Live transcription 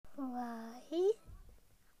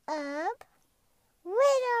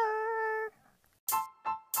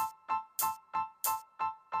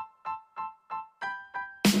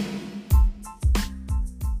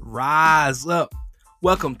Rise up.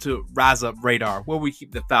 Welcome to Rise Up Radar, where we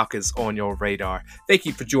keep the Falcons on your radar. Thank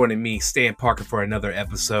you for joining me, Stan Parker, for another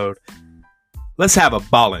episode. Let's have a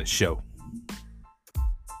ballin' show.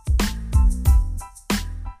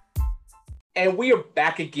 And we are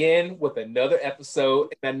back again with another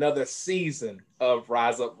episode and another season of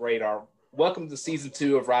Rise Up Radar. Welcome to season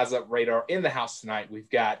 2 of Rise Up Radar. In the house tonight, we've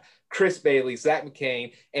got Chris Bailey, Zach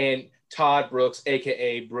McCain, and Todd Brooks,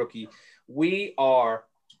 aka Brookie. We are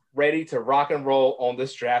ready to rock and roll on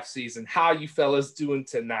this draft season. How you fellas doing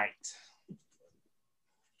tonight?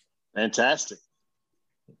 Fantastic.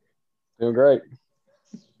 Doing great.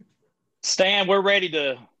 Stan, we're ready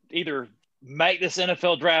to either make this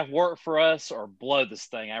NFL draft work for us or blow this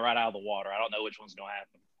thing right out of the water. I don't know which one's going to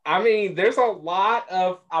happen. I mean, there's a lot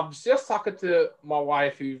of – I was just talking to my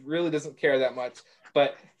wife, who really doesn't care that much,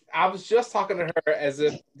 but I was just talking to her as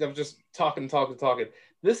if I'm just talking.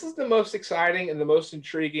 This is the most exciting and the most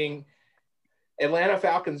intriguing Atlanta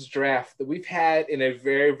Falcons draft that we've had in a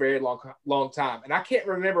very, very long time. And I can't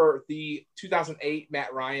remember the 2008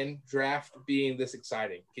 Matt Ryan draft being this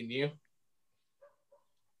exciting. Can you?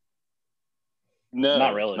 No,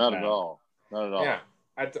 not really. Not at all. Not at all. Yeah,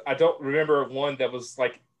 I don't remember one that was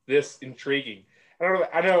like this intriguing.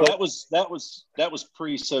 I know that was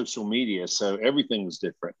pre-social media, so everything was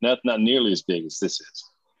different. Not nearly as big as this is.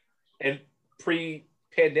 And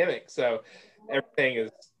pre-pandemic, so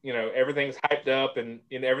everything's hyped up and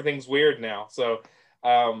everything's weird now. So,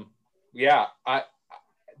 there's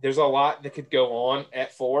a lot that could go on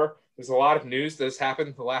at 4. There's a lot of news that's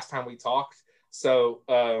happened the last time we talked. So,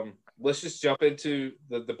 let's just jump into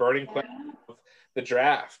the burning question of the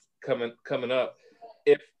draft coming up.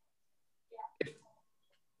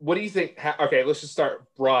 What do you think? Okay, let's just start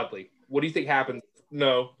broadly. What do you think happens?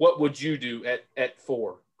 No, what would you do at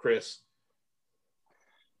 4, Chris?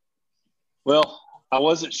 Well, I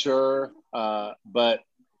wasn't sure, but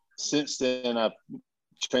since then I've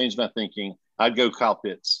changed my thinking. I'd go Kyle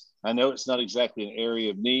Pitts. I know it's not exactly an area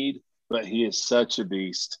of need, but he is such a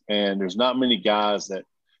beast, and there's not many guys that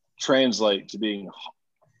translate to being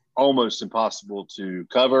almost impossible to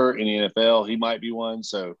cover in the NFL. He might be one,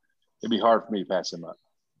 so it'd be hard for me to pass him up.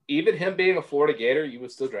 Even him being a Florida Gator, you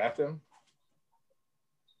would still draft him?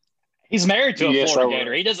 He's married to a Florida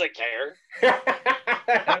Gator. He doesn't care. Very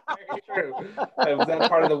true. Was that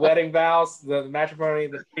part of the wedding vows, the matrimony,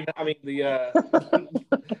 the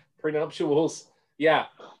prenuptials? Yeah.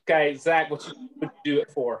 Okay, Zach, what you would do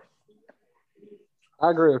it for?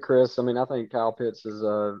 I agree with Chris. I mean, I think Kyle Pitts is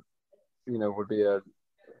would be a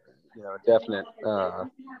definite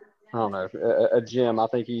a gem. I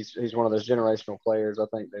think he's one of those generational players. I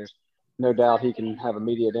think there's no doubt he can have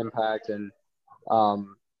immediate impact. And I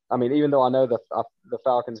mean, even though I know the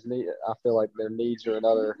Falcons need, I feel like their needs are in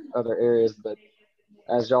other areas. But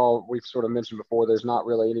as we've sort of mentioned before, there's not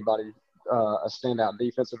really anybody a standout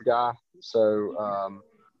defensive guy. So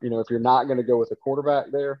if you're not going to go with a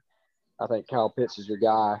quarterback there, I think Kyle Pitts is your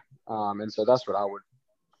guy. And so that's what I would.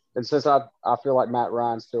 And since I feel like Matt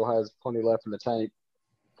Ryan still has plenty left in the tank,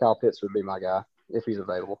 Kyle Pitts would be my guy if he's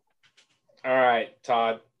available. All right,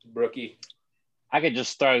 Todd, Brookie. I could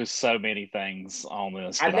just throw so many things on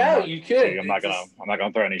this. I know you could. I'm not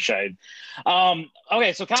gonna throw any shade.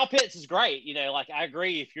 Okay, so Kyle Pitts is great. I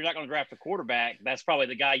agree. If you're not going to draft a quarterback, that's probably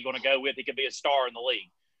the guy you want to go with. He could be a star in the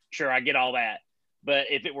league. Sure, I get all that. But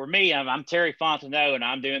if it were me, I'm Terry Fontenot and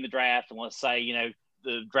I'm doing the draft. And let's say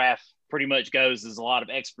the draft pretty much goes as a lot of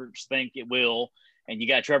experts think it will. And you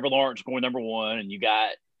got Trevor Lawrence going number 1, and you got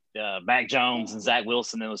Mac Jones and Zach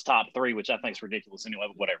Wilson in those top 3, which I think is ridiculous anyway,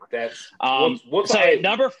 but whatever.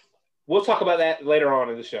 We'll talk about that later on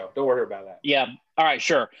in the show. Don't worry about that. Yeah. All right,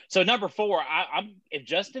 sure. So number 4, if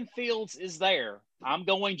Justin Fields is there, I'm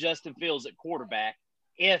going Justin Fields at quarterback.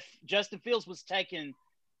 If Justin Fields was taken,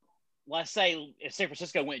 let's say if San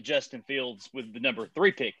Francisco went Justin Fields with the number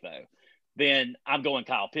 3 pick, though, then I'm going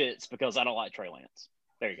Kyle Pitts because I don't like Trey Lance.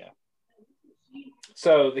 There you go.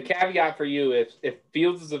 So the caveat for you is if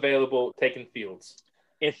Fields is available, taking Fields.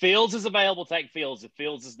 If Fields is available, take Fields. If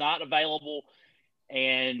Fields is not available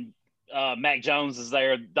and Mac Jones is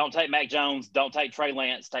there, don't take Mac Jones. Don't take Trey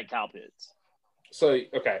Lance. Take Kyle Pitts. So,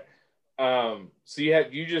 okay. So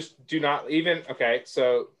you just do not even – okay,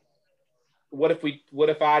 so what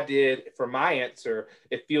if I did for my answer,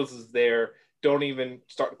 if Fields is there, don't even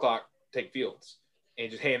start the clock, take Fields and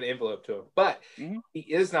just hand the envelope to him. But he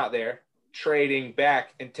is not there. Trading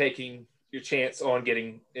back and taking your chance on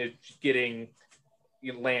getting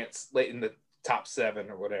Lance late in the top 7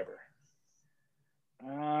 or whatever.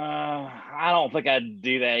 I don't think I'd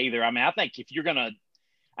do that either. I mean, I think if you're gonna,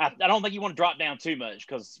 I don't think you want to drop down too much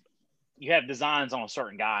because you have designs on a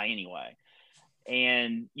certain guy anyway.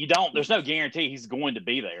 And there's no guarantee he's going to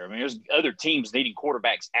be there. I mean, there's other teams needing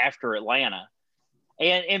quarterbacks after Atlanta.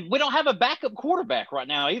 And we don't have a backup quarterback right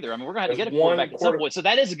now either. I mean, we're going to have to get a quarterback at some point. So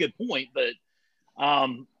that is a good point. But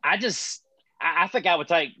I think I would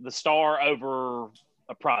take the star over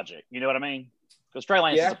a project. You know what I mean? Because Trey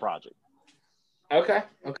Lance is a project. Okay.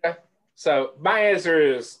 So my answer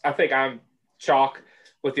is I think I'm chalk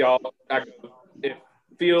with y'all. If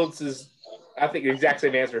Fields is – I think the exact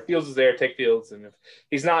same answer. If Fields is there, take Fields. And if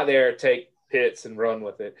he's not there, take Pitts and run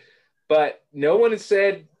with it. But no one has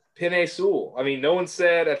said Penei Sewell. I mean, no one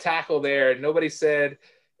said a tackle there. Nobody said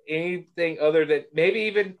anything other than maybe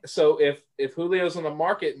even – so if Julio's on the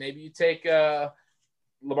market, maybe you take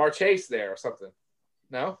Lamar Chase there or something.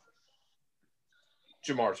 No?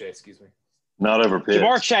 Jamar Chase, excuse me. Not over Pitts.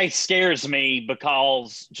 Jamar Chase scares me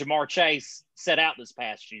because Jamar Chase set out this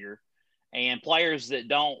past year, and players that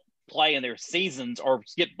don't play in their seasons or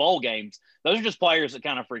skip bowl games, those are just players that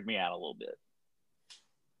kind of freak me out a little bit.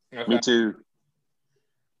 Okay. Me too.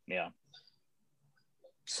 Yeah.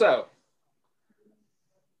 So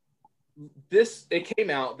it came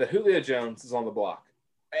out that Julio Jones is on the block.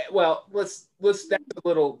 Well, that's a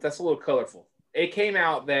little colorful. It came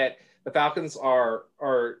out that the Falcons are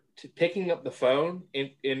picking up the phone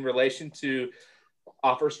in relation to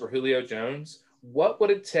offers for Julio Jones. What would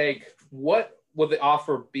it take? What would the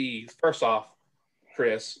offer be, first off,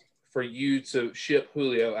 Chris, for you to ship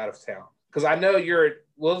Julio out of town? Because I know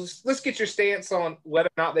let's get your stance on whether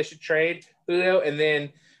or not they should trade Julio, and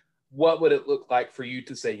then what would it look like for you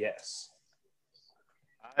to say yes?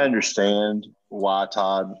 I understand why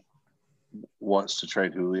Todd wants to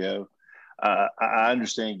trade Julio. I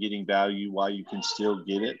understand getting value, why you can still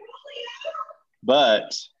get it.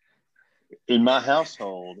 But in my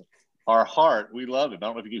household, our heart, we love him. I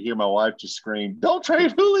don't know if you could hear my wife just scream, "Don't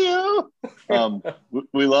trade Julio."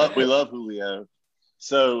 We love Julio.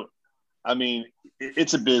 So, I mean,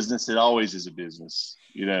 it's a business. It always is a business.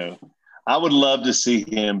 You know, I would love to see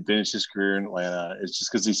him finish his career in Atlanta. It's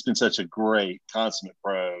just because he's been such a great, consummate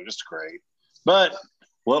pro, just great. But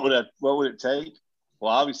what would it take?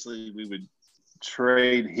 Well, obviously, we would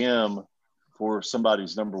trade him for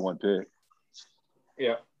somebody's number one pick.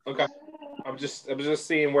 Yeah. Okay. I'm just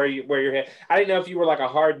seeing where you're headed. I didn't know if you were like a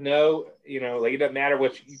hard no. You know, like it doesn't matter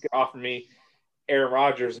what you could offer me, Aaron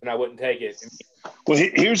Rodgers, and I wouldn't take it. Well,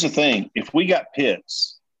 here's the thing: if we got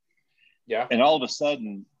Pitts, yeah, and all of a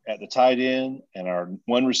sudden at the tight end and our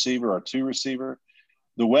one receiver, our two receiver,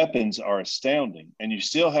 the weapons are astounding, and you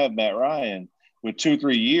still have Matt Ryan with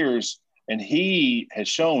 2-3 years. And he has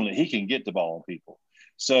shown that he can get the ball on people.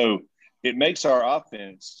 So it makes our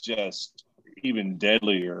offense just even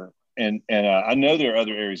deadlier. And I know there are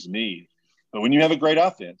other areas of need. But when you have a great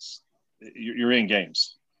offense, you're in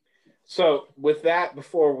games. So with that,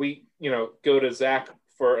 before we go to Zach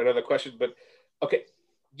for another question, but okay,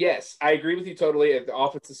 yes, I agree with you totally. The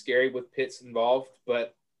offense is scary with Pitts involved,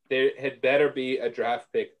 but there had better be a draft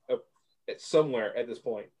pick somewhere at this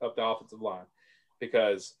point of the offensive line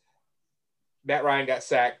because Matt Ryan got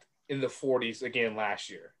sacked in the 40s again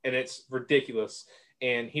last year, and it's ridiculous.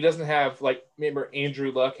 And he doesn't have remember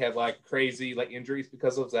Andrew Luck had crazy injuries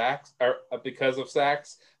because of sacks.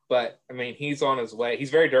 But I mean, he's on his way.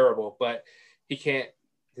 He's very durable, but he can't.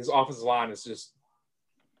 His offensive line is just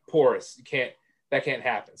porous. That can't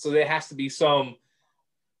happen. So there has to be some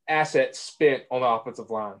asset spent on the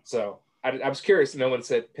offensive line. So I was curious. No one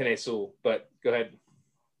said Penei Sewell, but go ahead.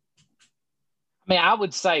 I mean, I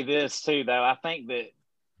would say this too, though. I think that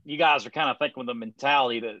you guys are kind of thinking with the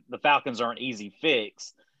mentality that the Falcons are an easy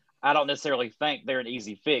fix. I don't necessarily think they're an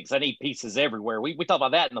easy fix. I need pieces everywhere. We talked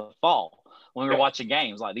about that in the fall when we were watching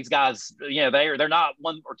games. Like these guys, they're not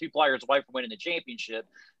one or two players away from winning the championship.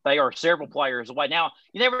 They are several players away. Now,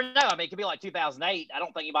 you never know. I mean, it could be like 2008. I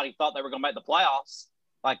don't think anybody thought they were going to make the playoffs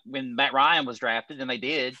like when Matt Ryan was drafted, and they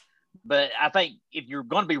did. But I think if you're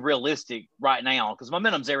going to be realistic right now, because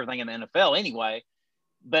momentum's everything in the NFL anyway,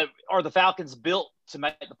 but are the Falcons built to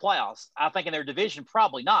make the playoffs? I think in their division,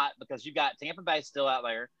 probably not, because you've got Tampa Bay still out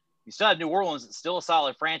there. You still have New Orleans, that's still a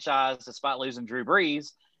solid franchise despite losing Drew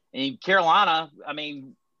Brees. And Carolina, I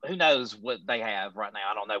mean, who knows what they have right now?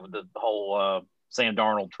 I don't know with the whole Sam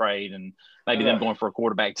Darnold trade and maybe them going for a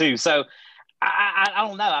quarterback too. So I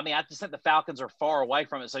don't know. I mean, I just think the Falcons are far away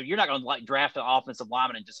from it. So you're not going to draft an offensive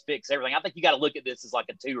lineman and just fix everything. I think you got to look at this as like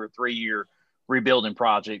a 2 or 3 year rebuilding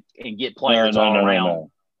project and get players all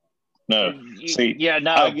around. No. See,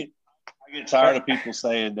 I get tired of people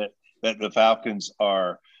saying that the Falcons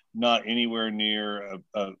are not anywhere near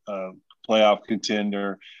a playoff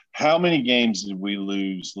contender. How many games did we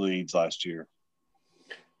lose leads last year?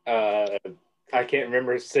 I can't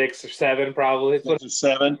remember, 6 or 7 probably. 6 or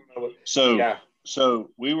 7. So yeah. So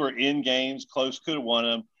we were in games, close, could have won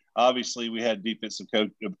them. Obviously, we had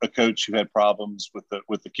a coach who had problems with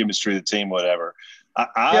the chemistry of the team, whatever.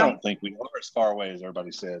 I don't think we are as far away as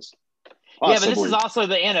everybody says. Possibly. Yeah, but this is also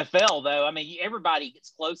the NFL, though. I mean, everybody gets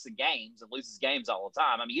close in games and loses games all the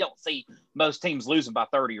time. I mean, you don't see most teams losing by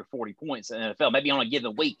 30 or 40 points in the NFL. Maybe on a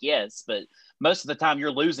given week, yes, but most of the time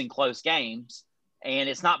you're losing close games. And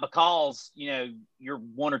it's not because, you're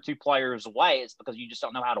 1 or 2 players away. It's because you just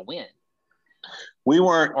don't know how to win. We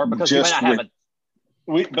weren't, or because you may not have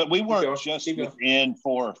but we weren't just within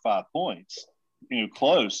 4 or 5 points,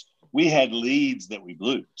 close. We had leads that we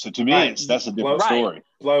blew. So to me, that's a different story.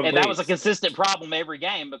 And that was a consistent problem every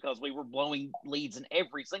game because we were blowing leads in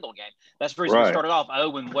every single game. That's the reason we started off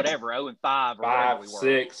 0 and whatever, 0 and 5 or 5, we were.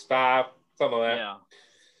 6, 5, something like that. Yeah.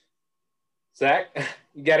 Zach,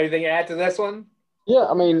 you got anything to add to this one? Yeah,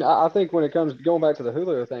 I mean, I think when it comes to going back to the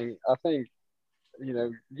Julio thing, I think,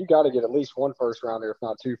 you got to get at least 1 first rounder, if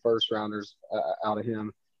not 2 first rounders out of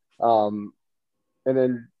him. And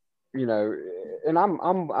then, and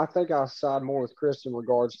I think I side more with Chris in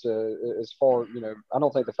regards to as far, I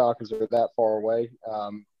don't think the Falcons are that far away.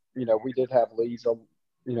 We did have leads,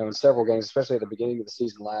 in several games, especially at the beginning of the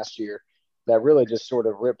season last year, that really just sort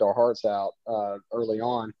of ripped our hearts out early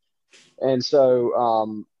on. And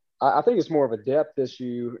so I think it's more of a depth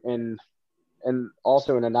issue and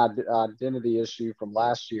also an identity issue from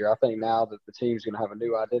last year. I think now that the team's going to have a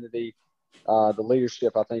new identity, the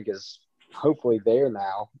leadership, I think, is hopefully there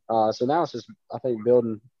now. So now it's just, I think,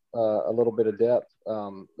 building a little bit of depth,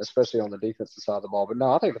 especially on the defensive side of the ball. But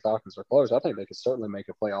no, I think the Falcons are close. I think they could certainly make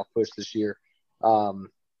a playoff push this year. I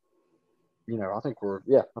think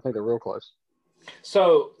I think they're real close.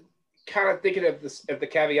 So kind of thinking of the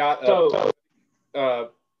caveat of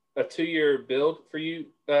a 2-year build for you,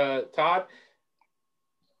 Todd.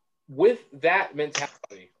 With that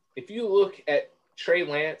mentality, if you look at Trey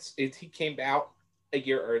Lance, if he came out a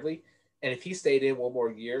year early, and if he stayed in 1 more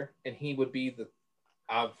year, and he would be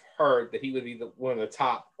I've heard that he would be one of the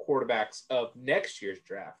top quarterbacks of next year's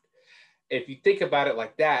draft. If you think about it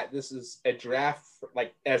like that, this is a draft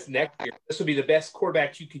as next year. This would be the best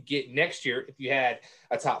quarterback you could get next year if you had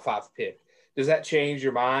a top 5 pick. Does that change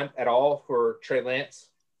your mind at all for Trey Lance?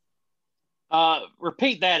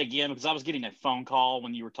 Repeat that again, because I was getting a phone call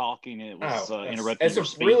when you were talking. And it was interrupting your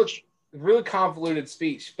speech. It's a really convoluted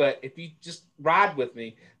speech, but if you just ride with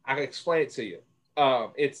me, I can explain it to you.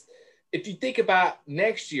 It's if you think about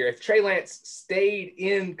next year, if Trey Lance stayed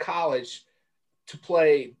in college to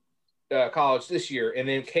play college this year and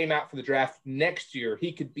then came out for the draft next year,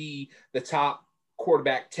 he could be the top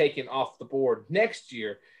quarterback taken off the board next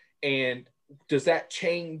year. And does that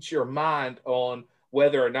change your mind on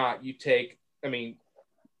whether or not you take,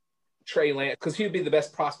 Trey Lance, because he would be the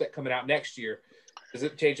best prospect coming out next year? Does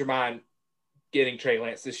it change your mind getting Trey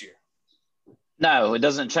Lance this year? No, it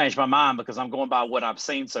doesn't change my mind because I'm going by what I've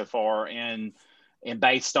seen so far and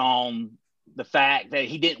based on the fact that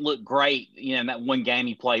he didn't look great, in that 1 game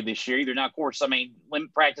he played this year either. Now, of course,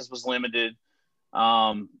 practice was limited.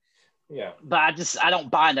 Yeah. But I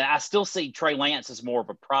don't buy that. I still see Trey Lance as more of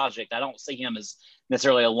a project. I don't see him as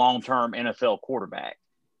necessarily a long-term NFL quarterback.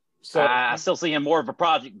 So I still see him more of a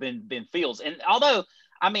project than Fields. And although,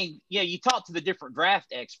 you talk to the different draft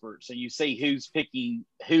experts and you see who's picking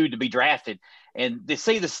who to be drafted. And they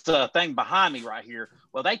see this thing behind me right here.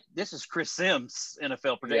 Well, this is Chris Sims'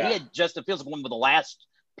 NFL projection. Yeah. He had Justin Fields going with the last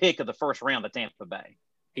pick of the first round of Tampa Bay.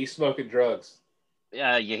 He's smoking drugs.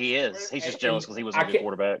 Yeah, he is. He's just jealous because he was a good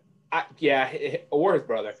quarterback. Or his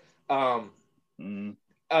brother. On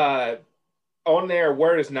there,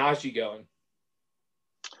 where is Najee going?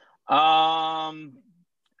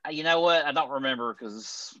 You know what? I don't remember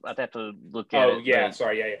because I'd have to look at it. Oh, yeah.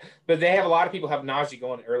 Sorry. Yeah. But they have a lot of people have Najee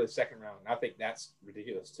going early 2nd round. I think that's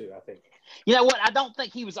ridiculous, too. I think. You know what? I don't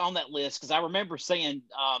think he was on that list because I remember seeing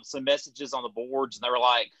some messages on the boards, and they were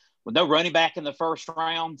like, with no running back in the 1st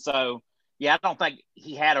round. So, yeah, I don't think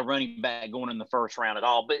he had a running back going in the 1st round at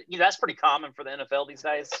all. But, that's pretty common for the NFL these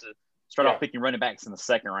days to start off picking running backs in the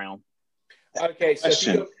 2nd round. Okay.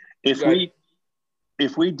 So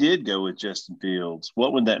if we did go with Justin Fields,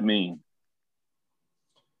 what would that mean?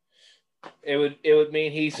 It would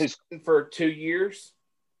mean he's for 2 years,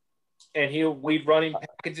 and we'd run him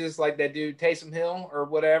packages like that dude Taysom Hill or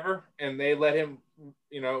whatever, and they let him,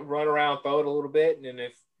 run around, throw it a little bit, and then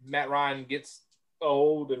if Matt Ryan gets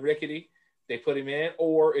old and rickety, they put him in,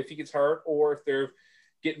 or if he gets hurt, or if they're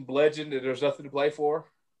getting bludgeoned and there's nothing to play for.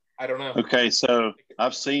 I don't know. Okay, so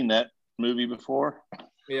I've seen that movie before.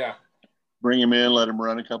 Yeah. bring him in, let him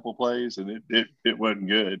run a couple plays, and it wasn't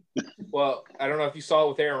good. Well, I don't know if you saw it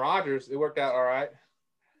with Aaron Rodgers. It worked out all right.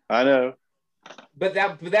 I know. But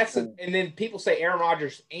that's and then people say Aaron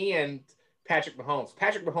Rodgers and Patrick Mahomes.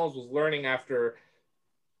 Patrick Mahomes was learning after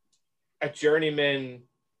a journeyman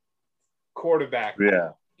quarterback. Yeah.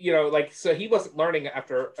 You know, like, so he wasn't learning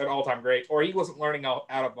after an all-time great, or he wasn't learning out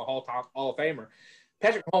of a all-time Hall of Famer.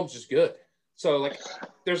 Patrick Mahomes is good. So, like,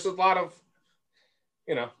 there's a lot of,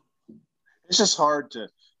 you know. It's just hard to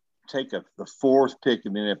take the fourth pick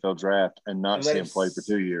in the NFL draft and not see him play for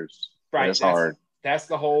 2 years. Right. That's hard. That's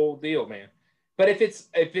the whole deal, man. But if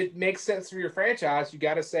it makes sense for your franchise, you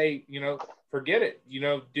got to say, you know, forget it. You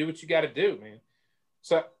know, do what you got to do, man.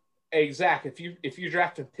 So, hey, Zach, if you're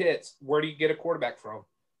drafting Pitts, where do you get a quarterback from?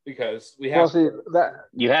 Because we have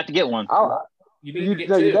you have to get one. You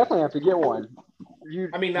definitely have to get one. You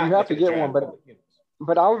have to get one,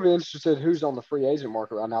 but I would be interested who's on the free agent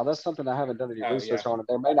market right now. That's something I haven't done any research on.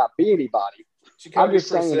 There may not be anybody. I'm just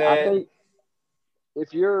saying. I think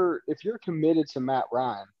if you're committed to Matt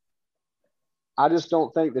Ryan, I just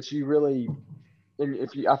don't think that you really.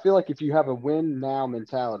 I feel like if you have a win now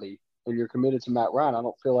mentality and you're committed to Matt Ryan, I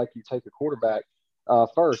don't feel like you take a quarterback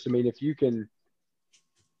first. I mean, if you can.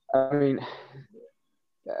 I mean,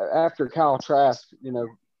 after Kyle Trask, you know,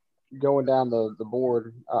 going down the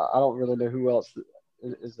board, I don't really know who else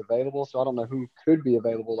is available. So I don't know who could be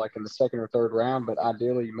available, like in the second or third round. But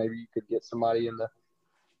ideally, maybe you could get somebody in the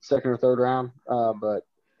second or third round. But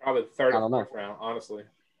probably the third or fourth round, honestly.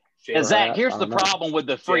 And Zach, here's the problem with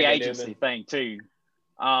the free agency thing too.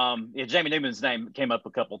 Jamie Newman's name came up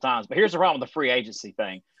a couple of times, but here's the problem with the free agency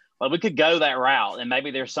thing. Well, we could go that route, and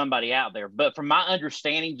maybe there's somebody out there. But from my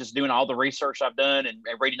understanding, just doing all the research I've done and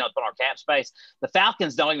reading up on our cap space, the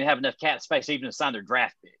Falcons don't even have enough cap space even to sign their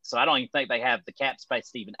draft pick. So I don't even think they have the cap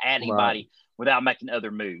space to even add anybody without making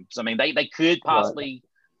other moves. I mean, they could possibly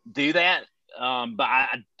do that, but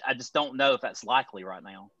I just don't know if that's likely right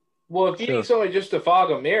now. Well, if you need somebody just to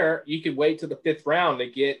fog a mirror, you could wait to the fifth round to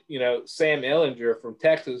get, you know, Sam Ehlinger from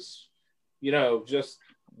Texas, you know, just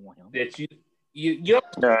that you know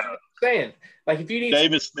what I'm saying? Like, if you need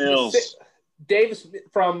Davis Mills, Davis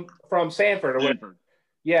from Sanford or whatever.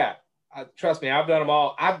 Yeah, trust me, I've done them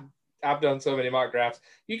all. I've done so many mock drafts.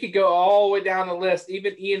 You could go all the way down the list.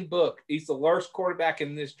 Even Ian Book, he's the worst quarterback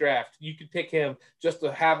in this draft. You could pick him just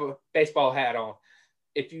to have a baseball hat on.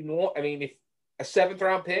 If you want, I mean, if a seventh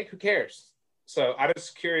round pick, who cares? So I'm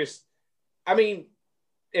just curious. I mean,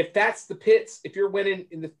 if that's the Pitts, if you're winning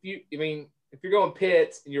in the future, I mean, if you're going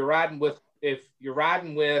Pitts and you're riding with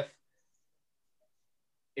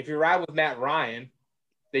Matt Ryan,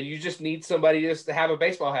 then you just need somebody just to have a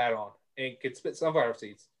baseball hat on and could spit sunflower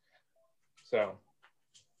seeds. So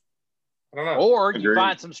I don't know. Or you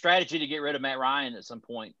find some strategy to get rid of Matt Ryan at some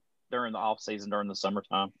point during the offseason, during the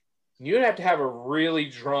summertime. You'd have to have a really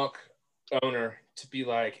drunk owner to be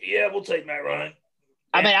like, yeah, we'll take Matt Ryan.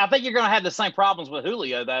 I mean, I think you're going to have the same problems with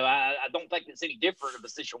Julio, though. I don't think it's any different of a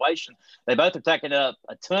situation. They both are taking up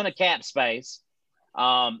a ton of cap space.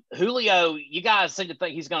 Julio, you guys seem to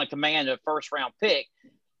think he's going to command a first-round pick.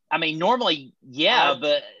 I mean, normally,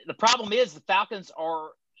 but the problem is the Falcons are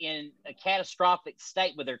in a catastrophic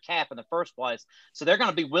state with their cap in the first place, so they're going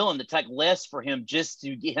to be willing to take less for him just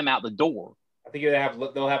to get him out the door. I think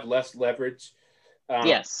they'll have less leverage.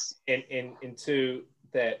 Yes. And two,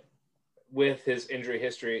 that with his injury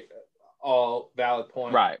history, all valid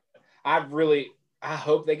point. Right. I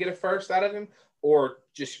hope they get a first out of him, or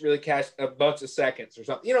just really cash a bunch of seconds or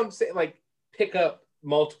something. You know what I'm saying? Like, pick up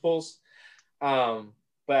multiples.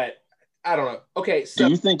 But I don't know. Okay. So,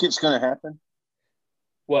 do you think it's going to happen?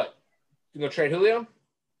 What? You going to trade Julio?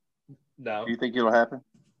 No. Do you think it'll happen?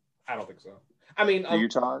 I don't think so. I mean, do you,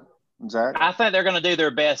 Todd? Zach? I think they're going to do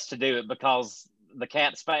their best to do it because the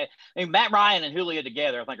cap space. I mean, Matt Ryan and Julio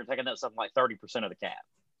together, I think, are taking up something like 30% of the cap.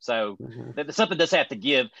 So that's something does have to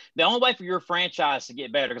give. The only way for your franchise to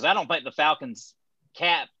get better, because I don't think the Falcons'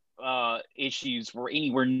 cap issues were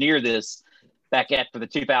anywhere near this back after the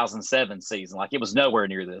 2007 season. Like, it was nowhere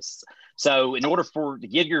near this. So in order to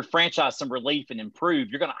give your franchise some relief and improve,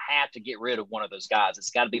 you're going to have to get rid of one of those guys. It's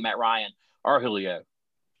got to be Matt Ryan or Julio.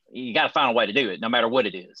 You got to find a way to do it, no matter what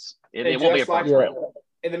it is. It won't be a first round.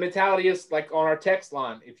 And the mentality is like on our text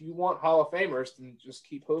line: if you want Hall of Famers, then just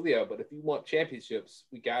keep Julio. But if you want championships,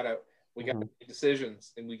 we gotta make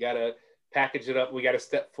decisions, and we gotta package it up. We gotta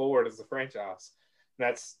step forward as a franchise. And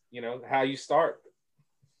that's how you start.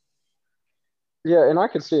 Yeah, and I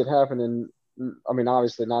could see it happening. I mean,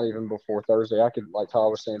 obviously not even before Thursday. I could, like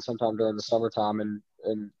Todd was saying, sometime during the summertime, and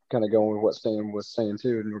kind of going with what Stan was saying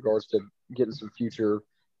too in regards to getting some future,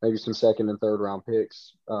 maybe some second and third round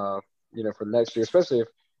picks for next year, especially if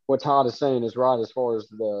what Todd is saying is right as far as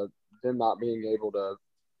them not being able to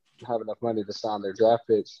have enough money to sign their draft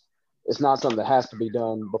picks. It's not something that has to be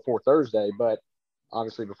done before Thursday, but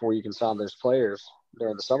obviously before you can sign those players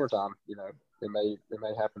during the summertime, it may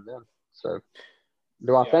happen then. So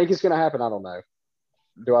do I think it's going to happen? I don't know.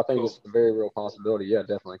 Do I think it's a very real possibility? Yeah,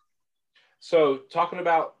 definitely. So talking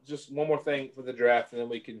about just one more thing for the draft, and then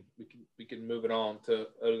we can move it on to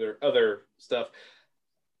other stuff.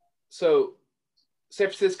 So San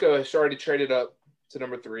Francisco has already traded up to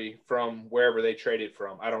number 3 from wherever they traded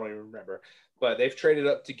from. I don't even remember, but they've traded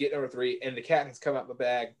up to get number 3, and the cat has come out the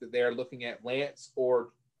bag that they are looking at Lance or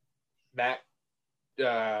Mac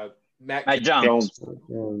Jones.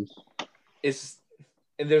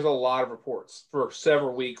 And there's a lot of reports for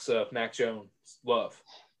several weeks of Mac Jones love.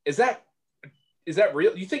 Is that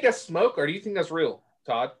real? You think that's smoke, or do you think that's real,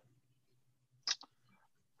 Todd?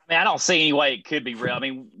 I mean, I don't see any way it could be real. I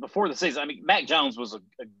mean, before the season, Mac Jones was a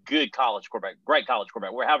good college quarterback, great college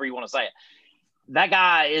quarterback, however you want to say it. That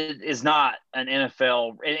guy is not an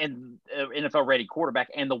NFL ready quarterback.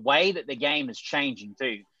 And the way that the game is changing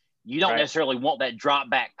too, you don't necessarily want that drop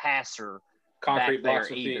back passer concrete back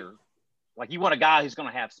there either. Like, you want a guy who's going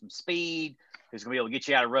to have some speed, who's going to be able to get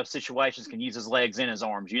you out of rough situations, can use his legs and his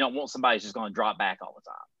arms. You don't want somebody who's just going to drop back all the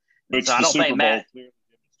time. Which so I don't think Matt clearly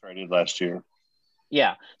demonstrated last year.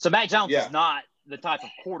 Yeah. So Mac Jones is not the type of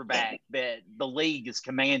quarterback that the league is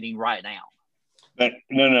commanding right now.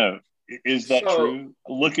 No. Is that true?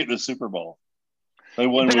 Look at the Super Bowl. But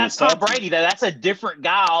that's Tom Brady, though. That's a different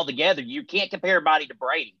guy altogether. You can't compare everybody to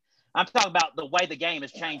Brady. I'm talking about the way the game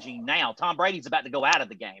is changing now. Tom Brady's about to go out of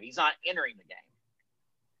the game. He's not entering the game.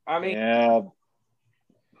 I mean,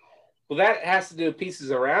 well, that has to do with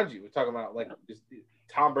pieces around you. We're talking about just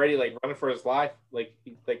Tom Brady running for his life. Like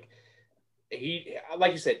you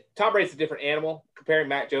said, Tom Brady's a different animal. Comparing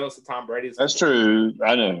Mac Jones to Tom Brady, that's true.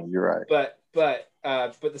 I know, you're right. But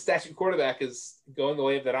the statue quarterback is going the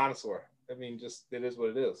way of the dinosaur. I mean, just it is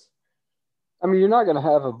what it is. I mean, you're not going to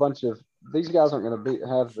have a bunch of these guys aren't going to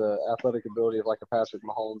have the athletic ability of like a Patrick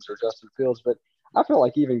Mahomes or Justin Fields, but I feel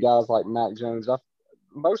like even guys like Mac Jones,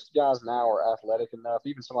 most guys now are athletic enough.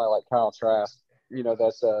 Even somebody like Kyle Trask,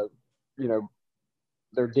 that's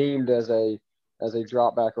they're deemed as a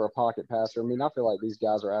drop back or a pocket passer. I mean, I feel like these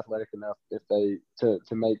guys are athletic enough if they to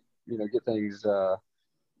make get things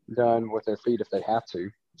done with their feet if they have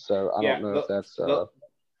to. So I don't know if that's the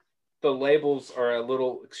labels are a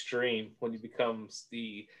little extreme when you becomes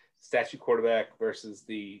the statue quarterback versus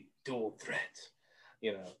the dual threat.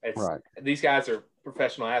 Right. These guys are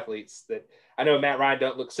professional athletes that I know Matt Ryan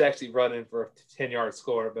don't look sexy running for a 10-yard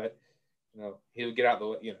score, but he would get out the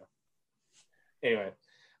way. Anyway,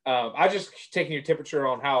 I just taking your temperature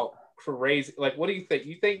on how crazy. Like, what do you think?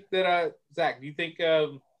 You think that Zach? Do you think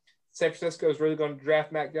San Francisco is really going to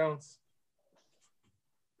draft Mac Jones?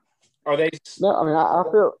 Are they? No, I mean I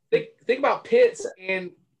feel. Think about Pitts and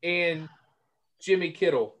Jimmy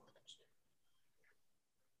Kittle.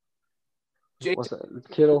 What's that?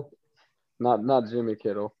 Kittle? Not Jimmy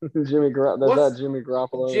Kittle. Jimmy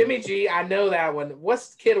Garoppolo? Jimmy G. I know that one.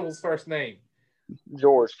 What's Kittle's first name?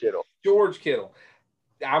 George Kittle. George Kittle.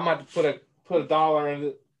 I'm about to put a dollar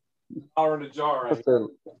in the jar. Right?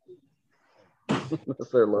 That's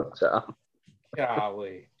their love child.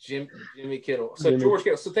 Golly, Jimmy Kittle. So George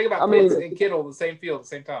Kittle. So think about Pitts and Kittle in the same field at the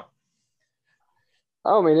same time.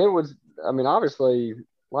 I mean, it was. I mean, obviously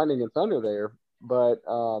lightning and thunder there, but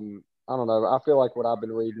I don't know. I feel like what I've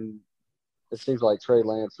been reading, it seems like Trey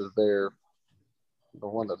Lance is the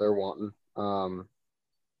one that they're wanting. I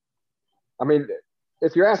mean,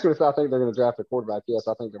 if you're asking if I think they're going to draft a quarterback, yes,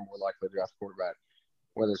 I think they're more likely to draft a quarterback.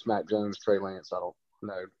 Whether it's Mac Jones, Trey Lance, I don't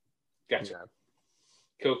know. Gotcha.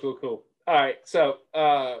 Cool. All right, so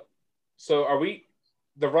are we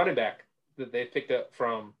the running back that they picked up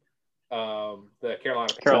from the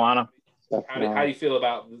Carolina? How do you feel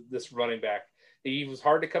about this running back? He was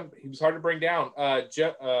hard to bring down.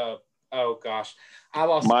 Oh gosh, I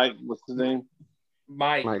lost. Mike, what's his name?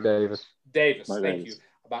 Mike Davis. Thank you.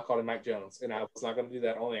 I about called him Mike Jones, and I was not going to do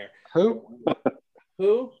that on air.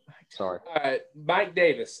 Who? Sorry. Mike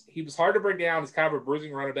Davis. He was hard to bring down. He's kind of a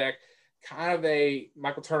bruising running back, kind of a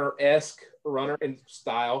Michael Turner-esque runner in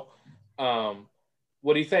style.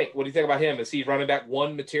 What do you think? What do you think about him? Is he running back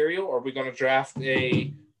one material, or are we going to draft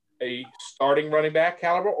a starting running back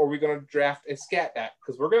caliber, or are we going to draft a scat back?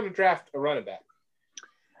 Because we're going to draft a running back.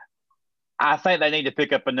 I think they need to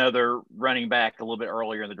pick up another running back a little bit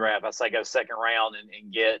earlier in the draft. I say go second round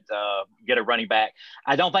and get a running back.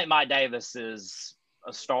 I don't think Mike Davis is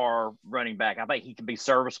a star running back. I think he can be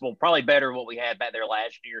serviceable, probably better than what we had back there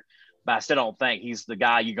last year. but I still don't think he's the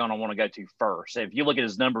guy you're going to want to go to first. If you look at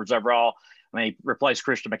his numbers overall, I mean, he replaced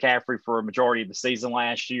Christian McCaffrey for a majority of the season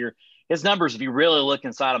last year. His numbers, if you really look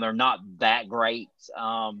inside them, they're not that great.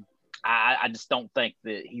 I just don't think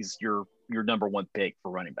that he's your number one pick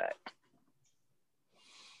for running back.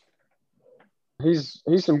 He's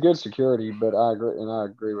some good security, but I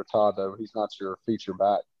agree with Todd though. He's not your feature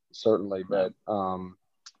back certainly, but I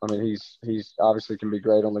mean he's obviously can be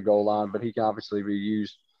great on the goal line, but he can obviously be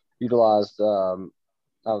utilized out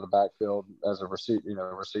of the backfield as a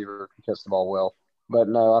receiver can catch the ball well. But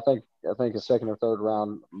no, I think a second or third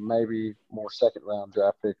round, maybe more second round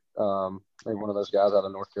draft pick, maybe one of those guys out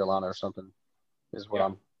of North Carolina or something is what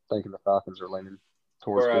I'm thinking the Falcons are leaning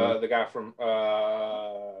towards. Or the guy from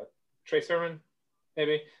Trey Sermon,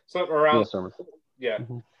 maybe something around. Yeah, Sermon. Yeah.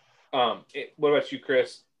 What about you,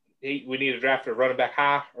 Chris? We need to draft a running back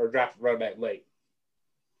high or draft a running back late.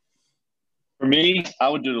 For me, I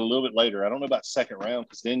would do it a little bit later. I don't know about second round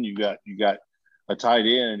because then you got a tight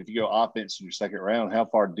end. If you go offense in your second round, how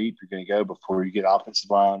far deep you're going to go before you get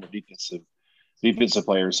offensive line or defensive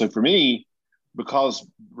players. So for me, because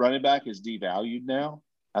running back is devalued now,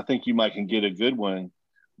 I think you might can get a good one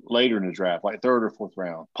later in the draft, like third or fourth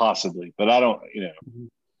round, possibly. But I don't,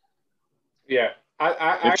 Yeah,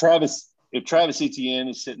 if Travis Etienne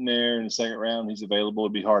is sitting there in the second round, he's available.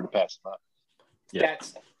 It'd be hard to pass him up. Yeah.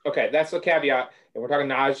 That's the caveat. And we're talking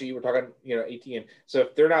Najee, we're talking, Etienne. So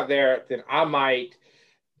if they're not there, then I might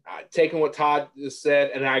taking what Todd just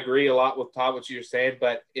said, and I agree a lot with Todd what you're saying.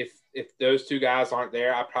 But if those two guys aren't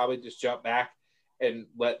there, I'd probably just jump back and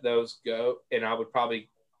let those go, and I would probably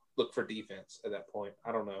look for defense at that point.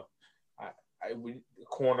 I don't know. I would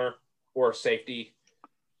corner or safety.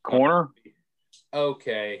 Corner.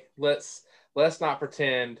 Okay, let's not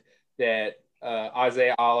pretend that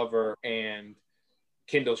Isaiah Oliver and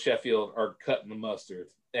Kendall Sheffield are cutting the mustard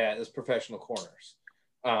as professional corners.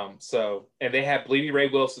 And they have Bleedy Ray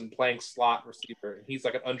Wilson playing slot receiver, and he's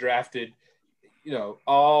like an undrafted,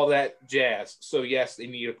 all that jazz. So yes, they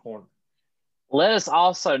need a corner. Let us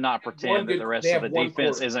also not pretend that the rest of the defense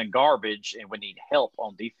quarter. Isn't garbage, and we need help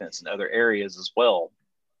on defense in other areas as well.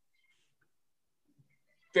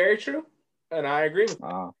 Very true, and I agree with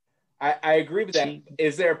that. I agree with that.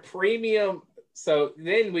 Is there a premium? So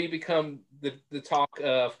then we become the talk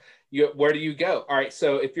of where do you go? All right,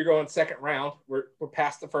 so if you're going second round, we're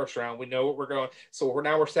past the first round. We know what we're going. So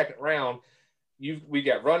we're second round. We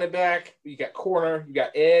got running back, you got corner, you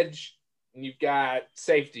got edge, and you've got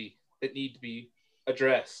safety that need to be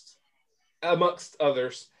addressed, amongst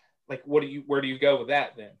others. Like, where do you go with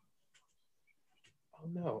that then? Oh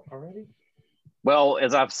no, already? Well,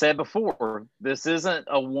 as I've said before, this isn't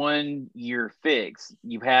a 1-year fix.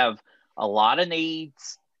 You have a lot of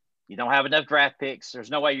needs. You don't have enough draft picks. There's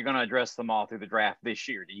no way you're going to address them all through the draft this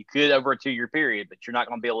year. You could over a 2-year period, but you're not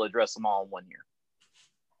going to be able to address them all in 1 year.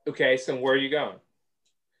 Okay, so where are you going?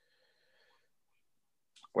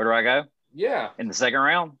 Where do I go? Yeah. In the second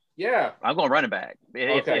round? Yeah. I'm going running back.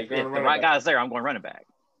 If the right guy's there, I'm going running back.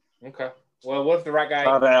 Okay. Well, what if the right guy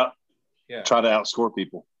try to outscore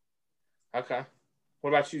people? Okay.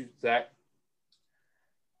 What about you, Zach?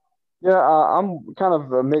 Yeah, I'm kind of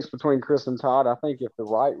a mix between Chris and Todd. I think if the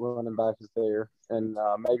right running back is there, and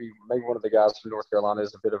maybe one of the guys from North Carolina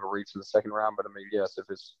is a bit of a reach in the second round, but I mean, yes, if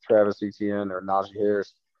it's Travis Etienne or Najee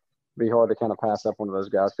Harris, it'd be hard to kind of pass up one of those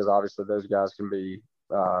guys because obviously those guys can be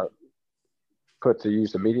put to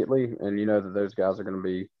use immediately, and you know that those guys are going to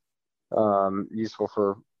be useful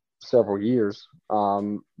for several years.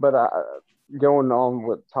 But going on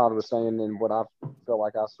what Todd was saying and what I felt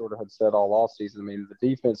like I sort of had said all off season, I mean, the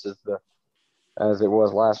defense is as it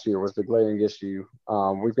was last year, was the glaring issue.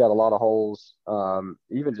 We've got a lot of holes,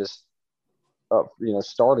 even just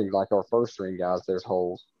starting like our first string guys, there's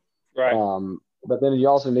holes. Right. But then you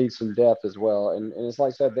also need some depth as well. And it's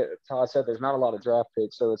like Todd said, there's not a lot of draft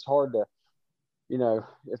picks, so it's hard to,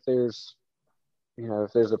 if there's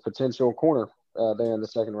a potential corner there in the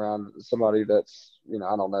second round, somebody that's,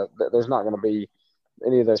 I don't know, there's not going to be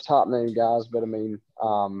any of those top name guys, but I mean,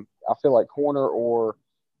 I feel like corner or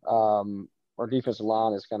defensive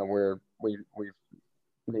line is kind of where we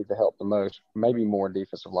need the help the most. Maybe more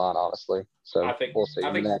defensive line, honestly. So we'll see.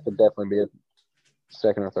 I mean, that could definitely be a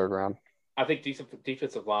second or third round. I think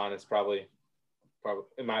defensive line is probably,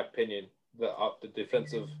 in my opinion, the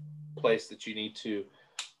defensive place that you need to.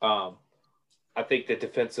 I think the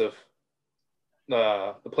defensive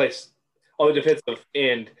side of the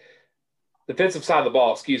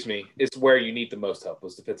ball, is where you need the most help.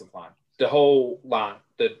 Was defensive line, the whole line,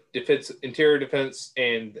 the defense, interior defense,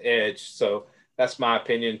 and the edge. So that's my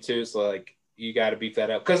opinion too. So like you got to beef that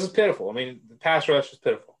up because it's pitiful. I mean, the pass rush is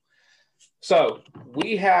pitiful. So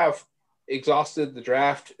we have exhausted the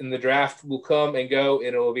draft, and the draft will come and go,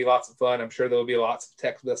 and it will be lots of fun. I'm sure there will be lots of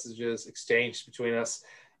text messages exchanged between us,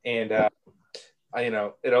 and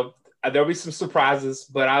there'll be some surprises.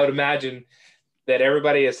 But I would imagine that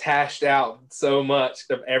everybody has hashed out so much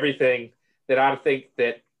of everything that I think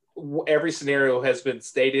that every scenario has been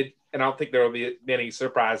stated, and I don't think there will be many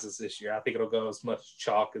surprises this year. I think it'll go as much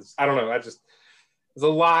chalk as I don't know. There's a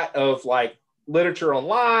lot of like literature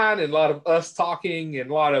online and a lot of us talking and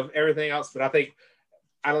a lot of everything else. But I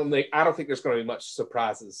don't think there's going to be much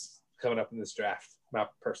surprises coming up in this draft, my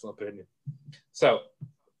personal opinion. So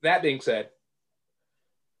that being said,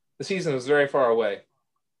 the season is very far away.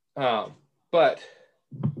 But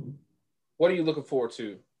what are you looking forward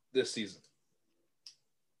to this season?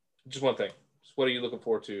 Just one thing. What are you looking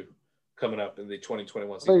forward to coming up in the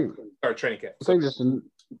 2021 season or training camp? I think just a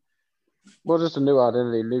new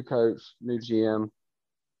identity, new coach, new GM,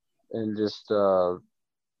 and just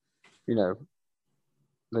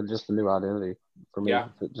just a new identity for me. Yeah.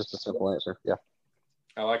 Just a simple answer. Yeah.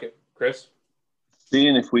 I like it. Chris?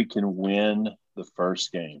 Seeing if we can win the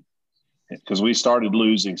first game. Because we started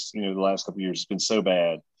losing, the last couple of years. It's been so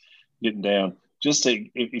bad getting down. Just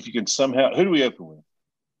if you can somehow – who do we open with?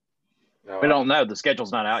 No, we don't know. The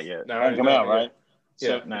schedule's not out yet. No, it hasn't come out, right?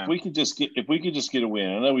 Yeah. So if we could just get a win.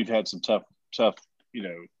 I know we've had some tough,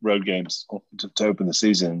 road games to open the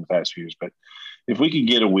season in the past few years, but if we could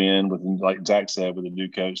get a win with, like Zach said, with a new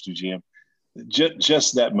coach, new GM,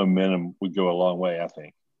 just that momentum would go a long way, I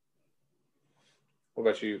think. What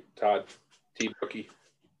about you, Todd? T-Bookie?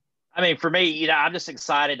 I mean, for me, I'm just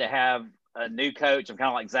excited to have a new coach. I'm kind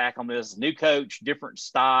of like Zach on this. New coach, different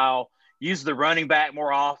style. Use the running back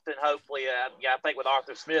more often, hopefully. I think with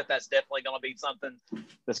Arthur Smith, that's definitely going to be something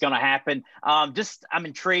that's going to happen. I'm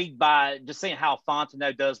intrigued by just seeing how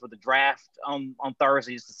Fontenot does with the draft on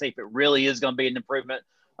Thursdays to see if it really is going to be an improvement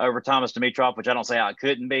over Thomas Dimitroff, which I don't see how it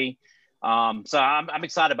couldn't be. So I'm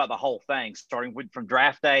excited about the whole thing, starting from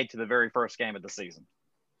draft day to the very first game of the season.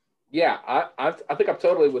 Yeah, I think I'm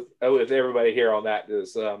totally with everybody here on that.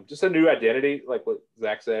 Is just a new identity, like what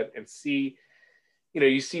Zach said, and see,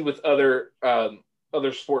 you see with other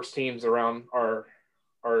sports teams around our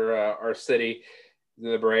city,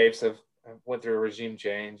 the Braves have went through a regime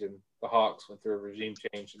change, and the Hawks went through a regime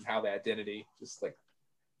change, and how the identity just like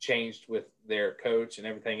changed with their coach and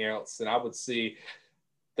everything else. And I would see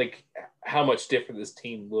like how much different this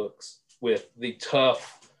team looks with the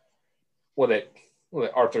tough,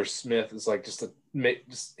 Arthur Smith is like just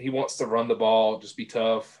he wants to run the ball, just be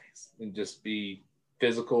tough and just be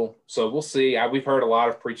physical. So we'll see. We've heard a lot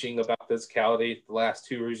of preaching about physicality the last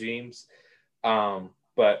two regimes,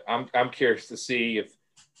 but I'm curious to see if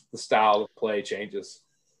the style of play changes.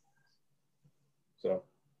 So,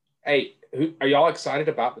 hey, are y'all excited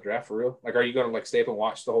about the draft for real? Like, are you going to like stay up and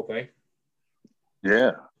watch the whole thing?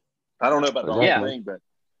 Yeah, I don't know about the whole thing, but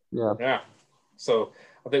yeah. So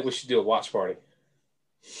I think we should do a watch party.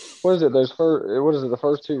 What is it? The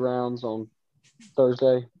first two rounds on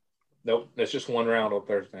Thursday? Nope, that's just one round on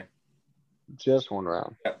Thursday. Just one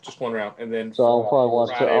round. Yeah, just one round, and then so I'll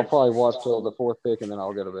probably watch till the fourth pick, and then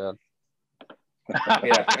I'll go to bed.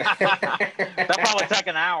 Yeah, that'll probably take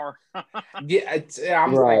an hour. Yeah, I'm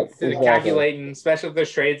exactly. Calculating, especially if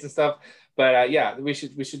there's trades and stuff. But yeah, we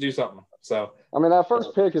should do something. So I mean, that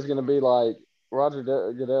first pick is going to be like Roger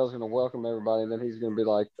Goodell's going to welcome everybody, and then he's going to be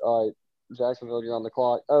like, "All right, Jacksonville, you're on the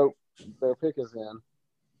clock. Oh, their pick is in.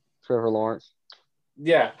 Trevor Lawrence."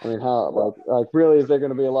 Yeah. I mean, how like really is there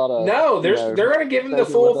going to be a lot of? No, they're going to give him the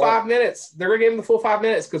full 5 minutes. They're going to give him the full 5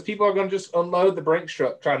 minutes because people are going to just unload the Brinks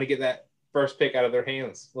truck trying to get that first pick out of their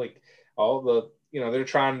hands. Like all the, they're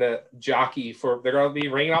trying to jockey for. They're going to be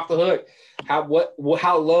ringing off the hook.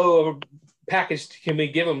 How low of a package can we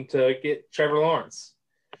give them to get Trevor Lawrence?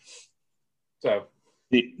 So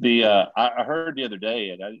I heard the other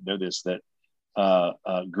day, and I didn't know this, that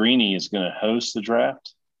Greeny is going to host the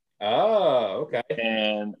draft. Oh, okay.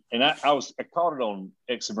 And I caught it on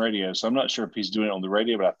XM Radio, so I'm not sure if he's doing it on the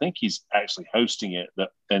radio, but I think he's actually hosting it.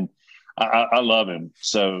 And I love him.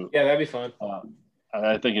 So yeah, that'd be fun.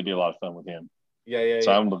 I think it'd be a lot of fun with him. Yeah.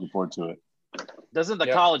 So I'm looking forward to it. Doesn't the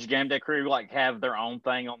college game day crew like have their own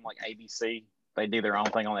thing on like ABC? They do their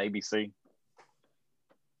own thing on ABC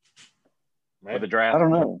for the draft. I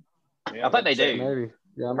don't know. Yeah, I think they do. Maybe.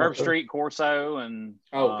 Yeah, Herb Street, Corso, and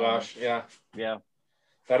gosh, yeah.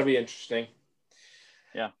 That'll be interesting.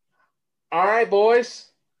 Yeah. All right, boys.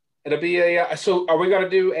 It'll be so are we going to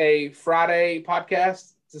do a Friday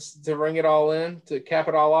podcast to bring it all in, to cap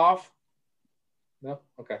it all off? No?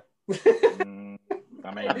 Okay.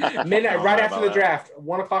 I mean, midnight, right after the draft,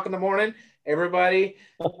 1 o'clock in the morning. Everybody,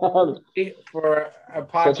 for a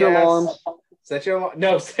podcast. Set your alarms. Set your alarm.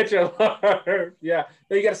 No, set your alarm. Yeah.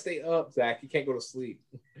 No, you got to stay up, Zach. You can't go to sleep.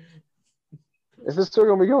 Is this still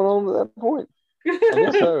gonna be going on at that point? I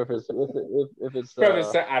guess so. If it's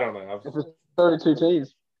I don't know. If it's 32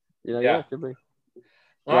 teams, yeah, it could be.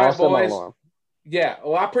 All right, boys. Yeah,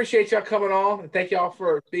 well, I appreciate y'all coming on, and thank y'all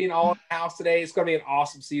for being all in the house today. It's going to be an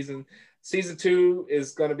awesome season. Season 2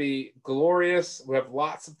 is going to be glorious. We have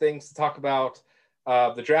lots of things to talk about.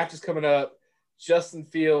 The draft is coming up. Justin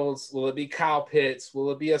Fields, will it be Kyle Pitts? Will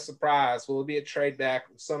it be a surprise? Will it be a trade back?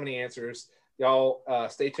 So many answers. Y'all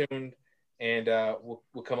stay tuned, and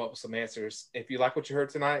we'll come up with some answers. If you like what you heard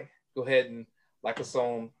tonight, go ahead and like us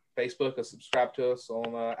on Facebook or subscribe to us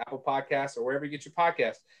on Apple Podcasts or wherever you get your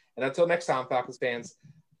podcasts. And until next time, Falcons fans,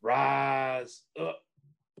 rise up.